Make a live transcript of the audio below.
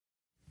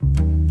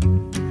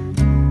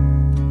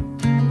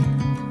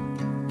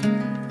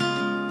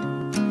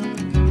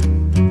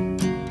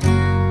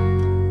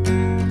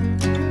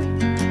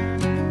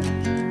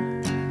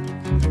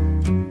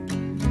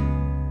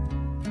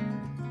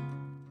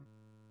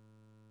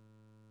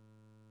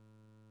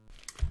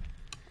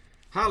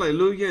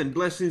Hallelujah and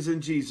blessings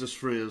in Jesus,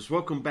 friends.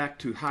 Welcome back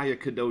to Haya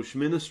Kadosh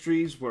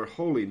Ministries, where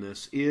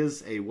holiness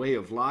is a way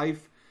of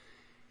life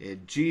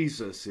and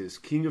Jesus is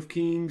King of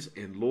Kings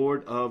and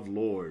Lord of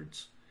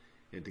Lords.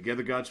 And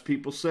together God's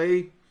people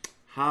say,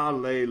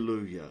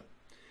 Hallelujah.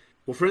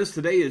 Well, friends,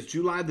 today is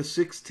July the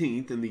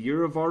 16th in the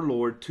year of our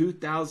Lord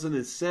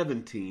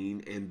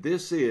 2017, and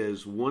this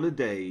is One a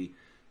Day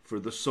for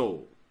the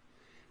Soul.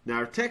 Now,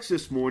 our text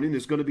this morning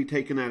is going to be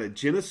taken out of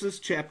Genesis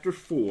chapter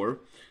 4.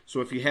 So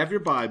if you have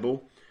your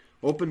Bible,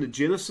 open to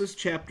Genesis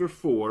chapter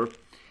 4,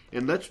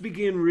 and let's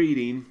begin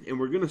reading, and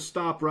we're going to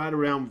stop right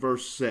around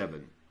verse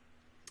 7.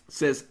 It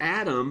says,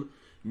 Adam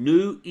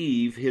knew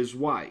Eve, his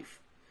wife,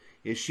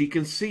 and she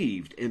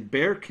conceived, and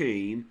bare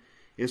Cain,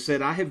 and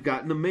said, I have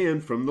gotten a man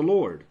from the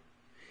Lord.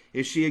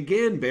 And she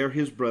again bare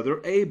his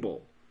brother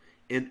Abel,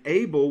 and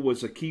Abel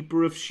was a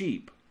keeper of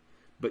sheep,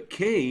 but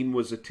Cain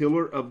was a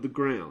tiller of the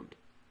ground.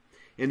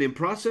 And in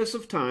process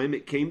of time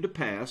it came to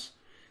pass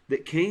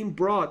that Cain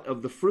brought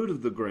of the fruit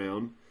of the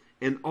ground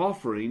an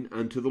offering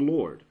unto the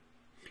Lord.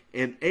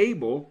 And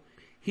Abel,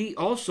 he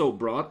also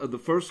brought of the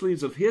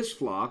firstlings of his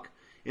flock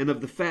and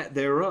of the fat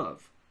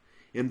thereof.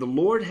 And the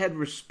Lord had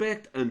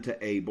respect unto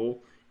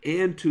Abel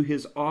and to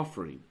his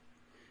offering.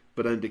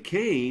 But unto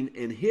Cain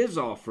and his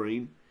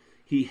offering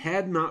he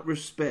had not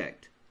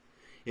respect.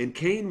 And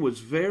Cain was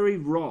very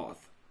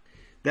wroth.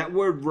 That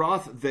word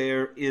wroth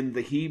there in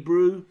the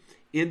Hebrew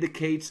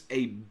indicates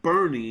a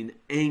burning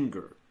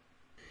anger.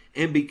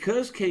 And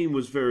because Cain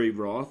was very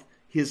wroth,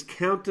 his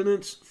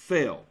countenance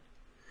fell.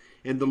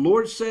 And the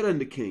Lord said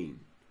unto Cain,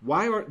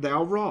 Why art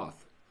thou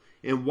wroth?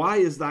 And why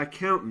is thy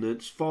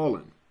countenance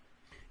fallen?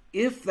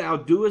 If thou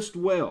doest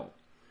well,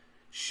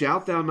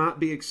 shalt thou not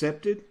be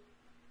accepted?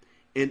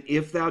 And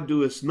if thou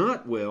doest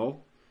not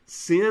well,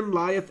 sin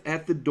lieth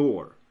at the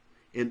door,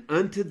 and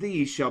unto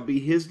thee shall be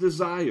his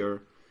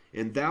desire,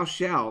 and thou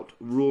shalt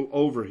rule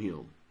over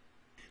him.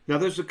 Now,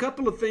 there's a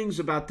couple of things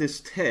about this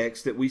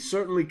text that we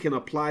certainly can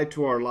apply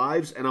to our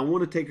lives, and I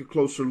want to take a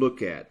closer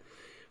look at.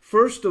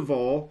 First of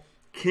all,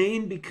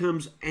 Cain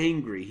becomes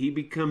angry. He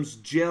becomes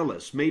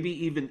jealous, maybe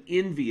even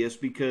envious,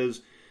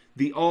 because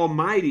the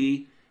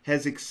Almighty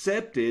has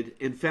accepted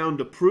and found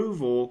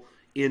approval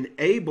in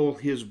Abel,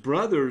 his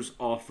brother's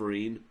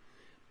offering,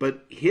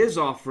 but his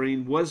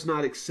offering was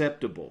not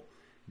acceptable.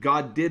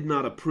 God did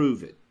not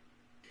approve it.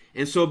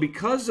 And so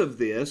because of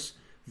this,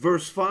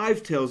 Verse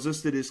 5 tells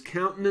us that his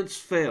countenance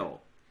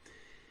fell.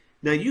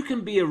 Now, you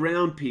can be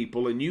around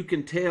people and you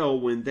can tell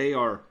when they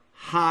are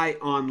high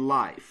on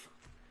life.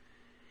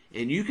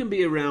 And you can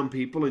be around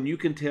people and you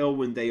can tell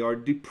when they are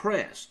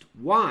depressed.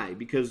 Why?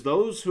 Because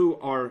those who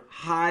are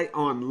high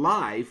on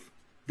life,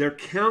 their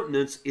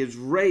countenance is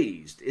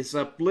raised, it's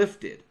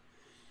uplifted.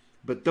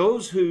 But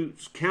those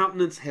whose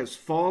countenance has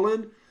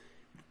fallen,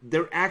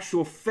 their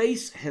actual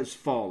face has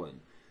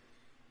fallen.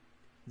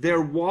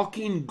 They're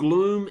walking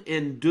gloom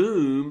and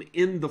doom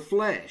in the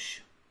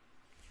flesh.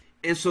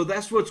 And so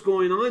that's what's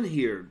going on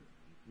here.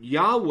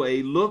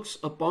 Yahweh looks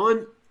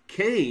upon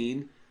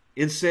Cain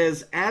and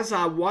says, as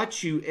I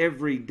watch you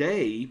every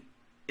day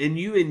and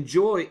you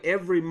enjoy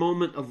every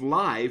moment of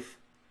life,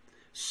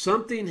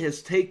 something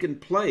has taken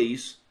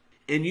place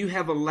and you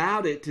have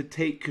allowed it to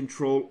take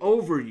control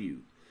over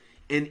you.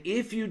 And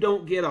if you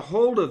don't get a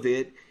hold of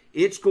it,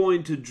 it's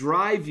going to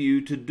drive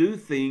you to do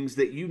things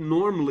that you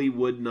normally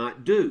would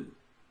not do.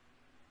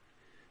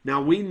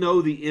 Now, we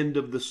know the end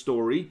of the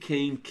story.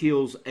 Cain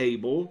kills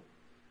Abel.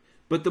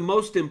 But the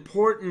most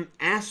important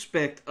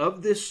aspect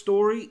of this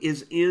story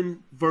is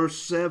in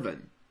verse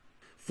 7.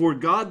 For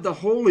God the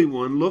Holy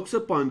One looks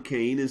upon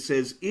Cain and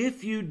says,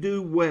 if you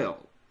do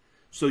well.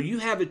 So you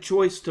have a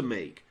choice to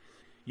make.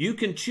 You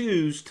can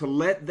choose to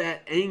let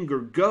that anger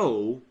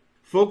go,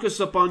 focus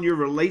upon your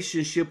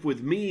relationship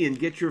with me and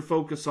get your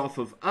focus off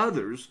of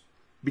others.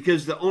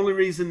 Because the only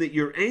reason that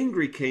you're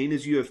angry, Cain,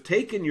 is you have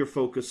taken your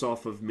focus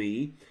off of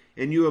me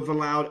and you have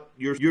allowed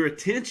your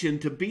attention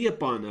to be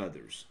upon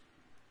others.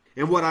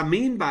 And what I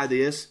mean by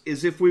this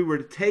is if we were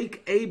to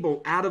take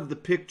Abel out of the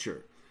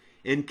picture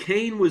and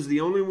Cain was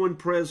the only one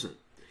present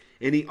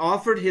and he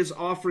offered his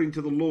offering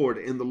to the Lord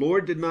and the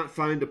Lord did not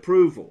find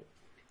approval,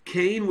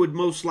 Cain would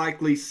most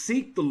likely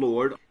seek the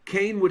Lord.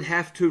 Cain would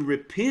have to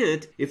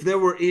repent if there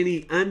were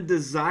any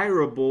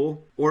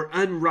undesirable or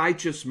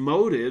unrighteous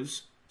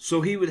motives.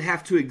 So he would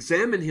have to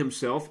examine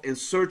himself and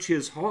search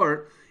his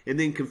heart and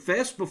then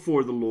confess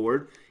before the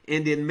Lord,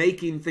 and in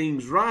making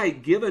things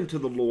right, give unto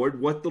the Lord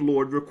what the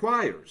Lord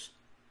requires.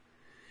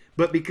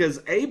 But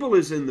because Abel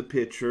is in the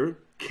picture,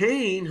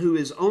 Cain, who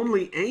is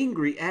only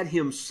angry at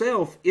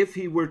himself, if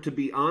he were to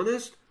be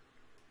honest,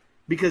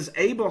 because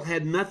Abel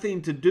had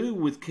nothing to do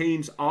with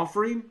Cain's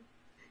offering,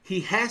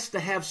 he has to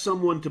have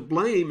someone to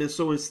blame, and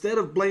so instead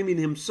of blaming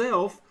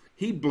himself,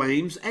 he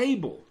blames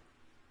Abel.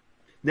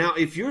 Now,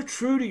 if you're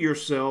true to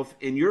yourself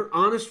and you're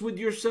honest with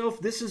yourself,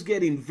 this is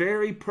getting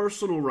very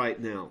personal right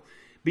now,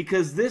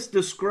 because this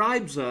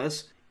describes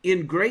us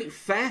in great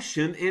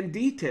fashion and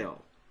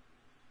detail.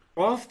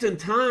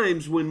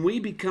 Oftentimes, when we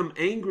become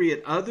angry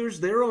at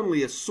others, they're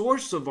only a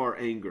source of our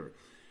anger.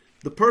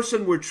 The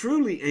person we're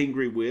truly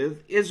angry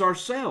with is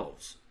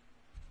ourselves.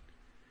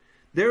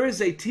 There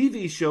is a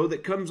TV show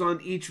that comes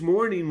on each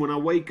morning when I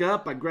wake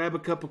up. I grab a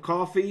cup of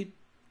coffee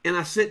and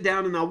I sit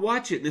down and I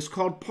watch it, and it's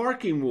called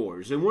Parking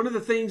Wars. And one of the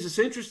things that's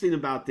interesting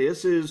about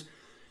this is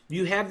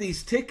you have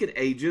these ticket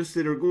agents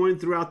that are going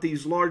throughout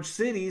these large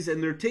cities,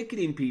 and they're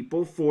ticketing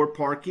people for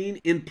parking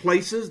in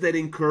places that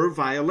incur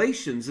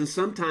violations and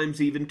sometimes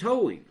even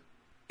towing.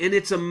 And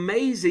it's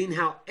amazing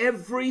how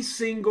every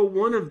single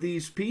one of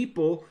these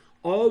people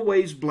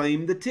always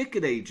blame the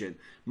ticket agent.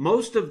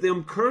 Most of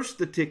them curse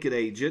the ticket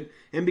agent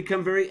and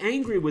become very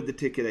angry with the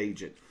ticket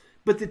agent.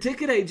 But the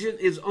ticket agent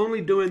is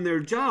only doing their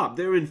job.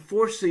 They're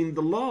enforcing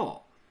the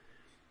law.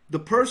 The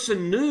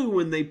person knew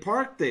when they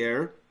parked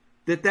there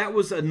that that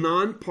was a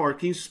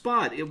non-parking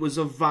spot. It was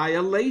a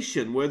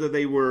violation, whether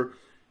they were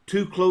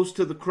too close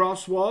to the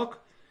crosswalk,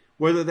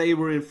 whether they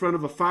were in front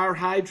of a fire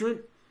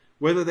hydrant,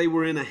 whether they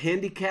were in a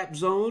handicap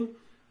zone,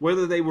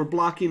 whether they were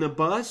blocking a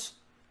bus.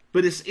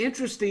 But it's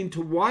interesting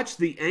to watch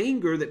the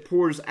anger that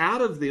pours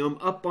out of them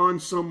up on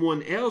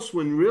someone else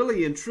when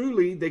really and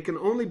truly they can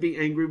only be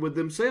angry with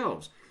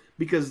themselves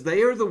because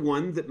they are the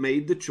one that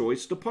made the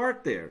choice to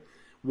park there.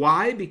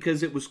 Why?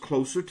 Because it was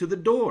closer to the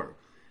door.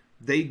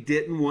 They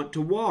didn't want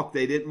to walk.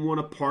 They didn't want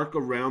to park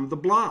around the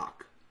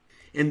block.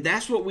 And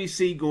that's what we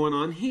see going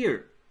on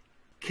here.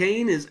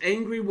 Cain is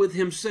angry with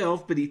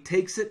himself, but he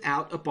takes it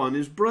out upon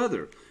his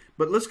brother.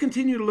 But let's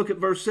continue to look at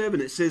verse 7.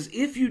 It says,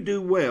 if you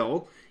do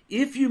well,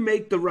 if you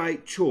make the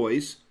right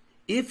choice,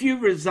 if you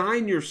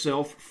resign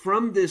yourself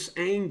from this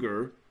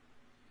anger,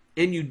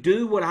 and you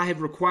do what I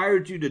have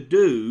required you to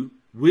do,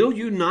 will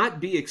you not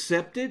be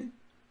accepted?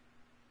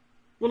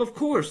 Well, of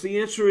course, the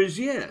answer is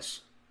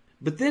yes.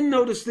 But then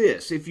notice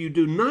this, if you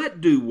do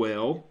not do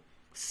well,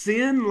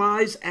 sin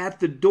lies at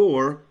the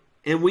door,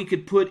 and we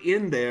could put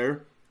in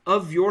there,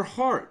 of your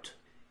heart.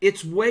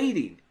 It's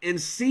waiting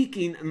and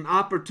seeking an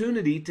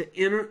opportunity to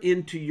enter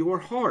into your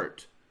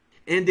heart.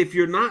 And if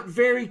you're not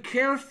very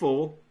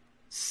careful,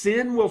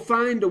 sin will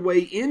find a way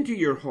into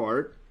your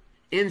heart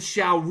and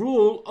shall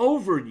rule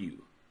over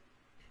you.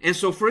 And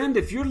so, friend,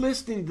 if you're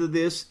listening to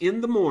this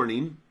in the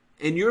morning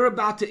and you're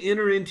about to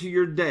enter into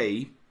your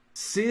day,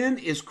 sin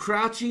is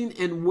crouching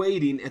and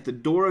waiting at the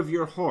door of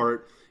your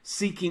heart,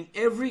 seeking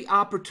every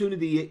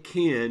opportunity it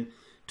can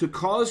to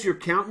cause your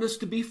countenance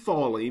to be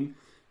falling,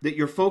 that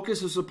your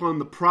focus is upon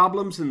the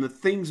problems and the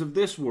things of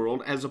this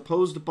world as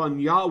opposed upon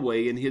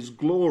Yahweh and His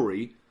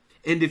glory.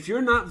 And if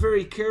you're not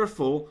very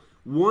careful,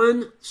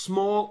 one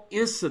small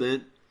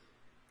incident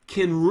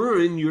can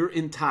ruin your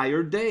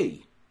entire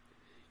day.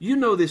 You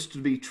know this to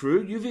be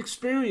true. You've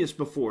experienced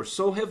before.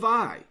 So have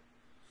I.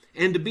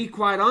 And to be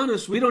quite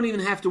honest, we don't even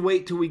have to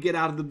wait till we get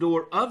out of the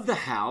door of the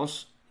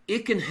house.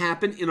 It can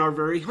happen in our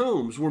very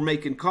homes. We're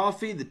making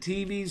coffee, the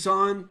TV's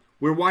on,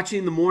 we're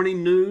watching the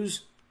morning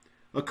news,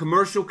 a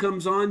commercial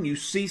comes on, you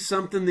see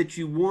something that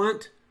you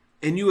want,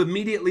 and you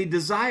immediately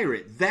desire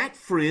it. That,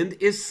 friend,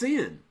 is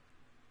sin.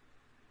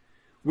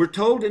 We're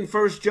told in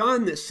 1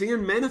 John that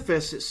sin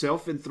manifests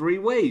itself in three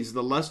ways.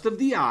 The lust of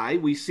the eye,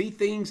 we see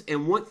things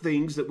and want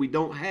things that we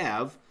don't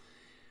have,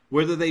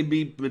 whether they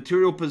be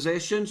material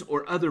possessions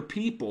or other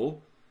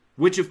people,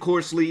 which of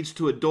course leads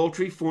to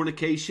adultery,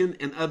 fornication,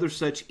 and other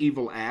such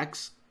evil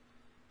acts.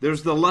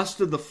 There's the lust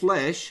of the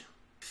flesh,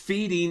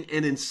 feeding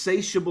an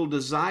insatiable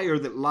desire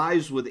that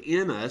lies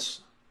within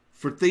us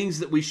for things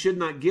that we should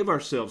not give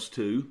ourselves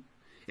to.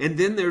 And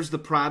then there's the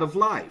pride of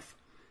life,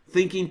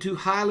 thinking too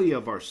highly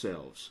of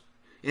ourselves.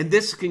 And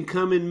this can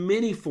come in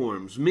many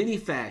forms, many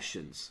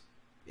fashions.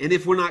 And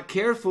if we're not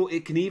careful,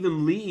 it can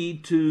even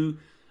lead to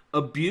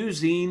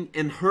abusing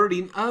and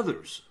hurting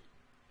others.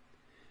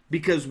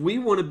 Because we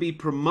want to be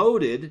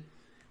promoted,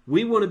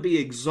 we want to be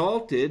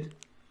exalted,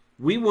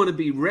 we want to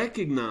be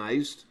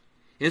recognized,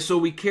 and so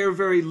we care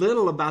very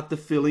little about the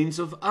feelings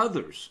of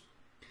others.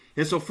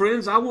 And so,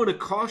 friends, I want to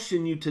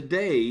caution you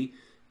today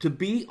to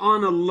be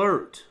on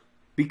alert,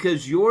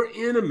 because your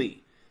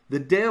enemy, the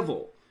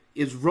devil,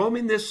 is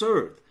roaming this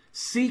earth,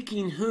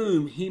 seeking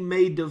whom he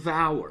may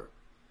devour.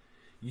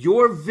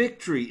 Your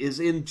victory is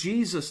in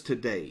Jesus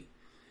today,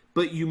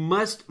 but you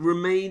must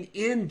remain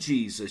in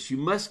Jesus. You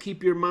must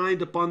keep your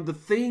mind upon the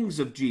things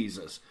of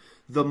Jesus.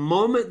 The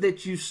moment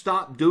that you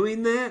stop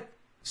doing that,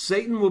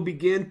 Satan will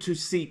begin to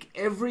seek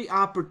every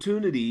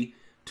opportunity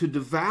to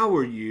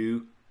devour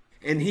you,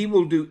 and he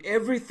will do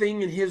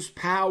everything in his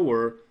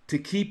power to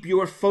keep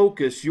your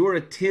focus, your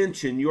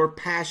attention, your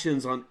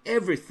passions on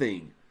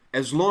everything,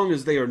 as long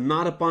as they are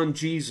not upon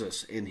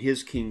Jesus and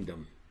His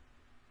kingdom.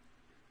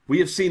 We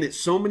have seen it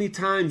so many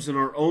times in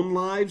our own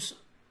lives.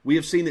 We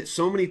have seen it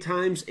so many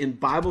times in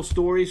Bible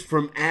stories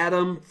from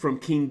Adam, from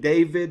King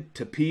David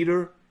to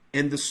Peter,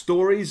 and the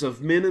stories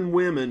of men and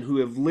women who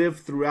have lived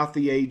throughout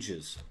the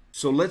ages.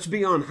 So let's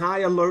be on high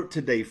alert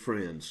today,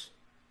 friends.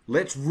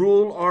 Let's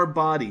rule our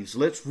bodies.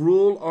 Let's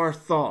rule our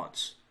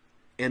thoughts.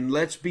 And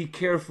let's be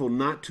careful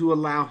not to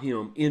allow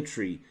him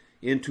entry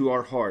into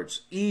our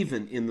hearts,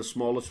 even in the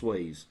smallest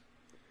ways.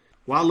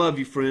 Well, I love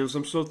you, friends.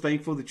 I'm so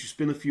thankful that you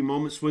spent a few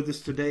moments with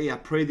us today. I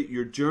pray that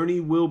your journey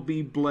will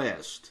be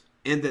blessed.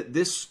 and that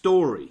this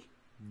story,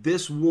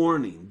 this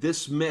warning,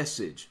 this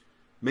message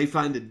may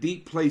find a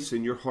deep place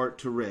in your heart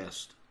to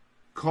rest,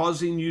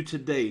 causing you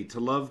today to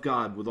love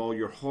God with all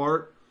your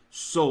heart,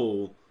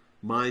 soul,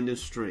 mind, and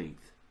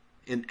strength.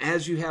 And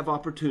as you have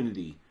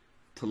opportunity,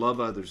 to love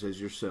others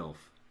as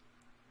yourself.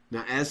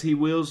 Now, as He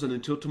wills, and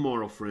until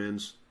tomorrow,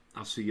 friends,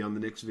 I'll see you on the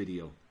next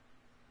video.